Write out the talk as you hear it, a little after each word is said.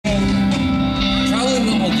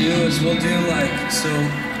was we'll do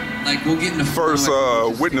we'll get into first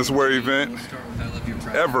Witness Wear event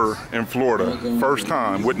ever in Florida. First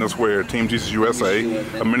time Witness Wear, Team Jesus USA,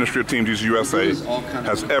 a ministry of Team Jesus USA,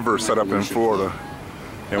 has ever set up in Florida.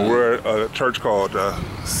 And we're at a church called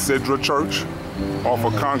Sidra Church off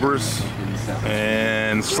of Congress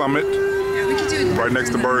and Summit, right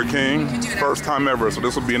next to Burger King. First time ever, so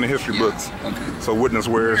this will be in the history books. So Witness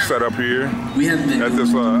Wear is set up here at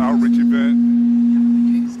this outreach event.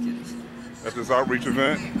 At this outreach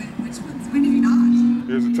event.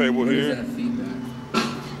 Here's a table here.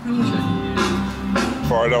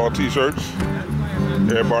 $5 t-shirts.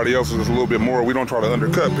 Everybody else is a little bit more. We don't try to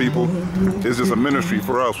undercut people. It's just a ministry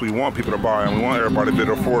for us. We want people to buy them. We want everybody to be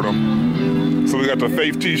able to afford them. So we got the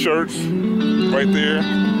Faith t-shirts right there.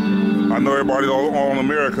 I know everybody's all in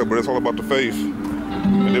America, but it's all about the faith.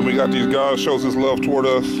 And then we got these guys shows his love toward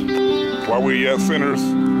us while we're yet sinners.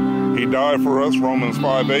 He died for us, Romans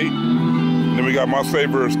 5:8. Then we got My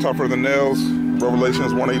Savior is Tougher Than Nails,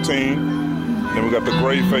 Revelations 1:18. Then we got the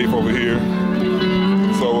Great Faith over here.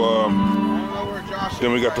 So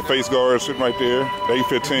then we got the face guards sitting right there,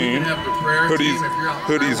 $8.15.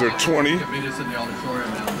 Hoodies are 20.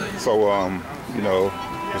 So you know,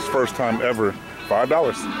 it's first time ever,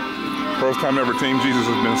 $5. First time ever Team Jesus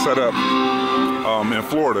has been set up in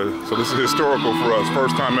Florida. So this is historical for us.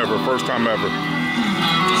 First time ever, first time ever.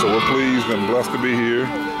 So we're pleased and blessed to be here.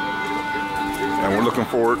 And we're looking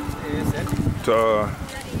forward to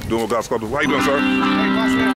doing what God's called us. How you doing, sir?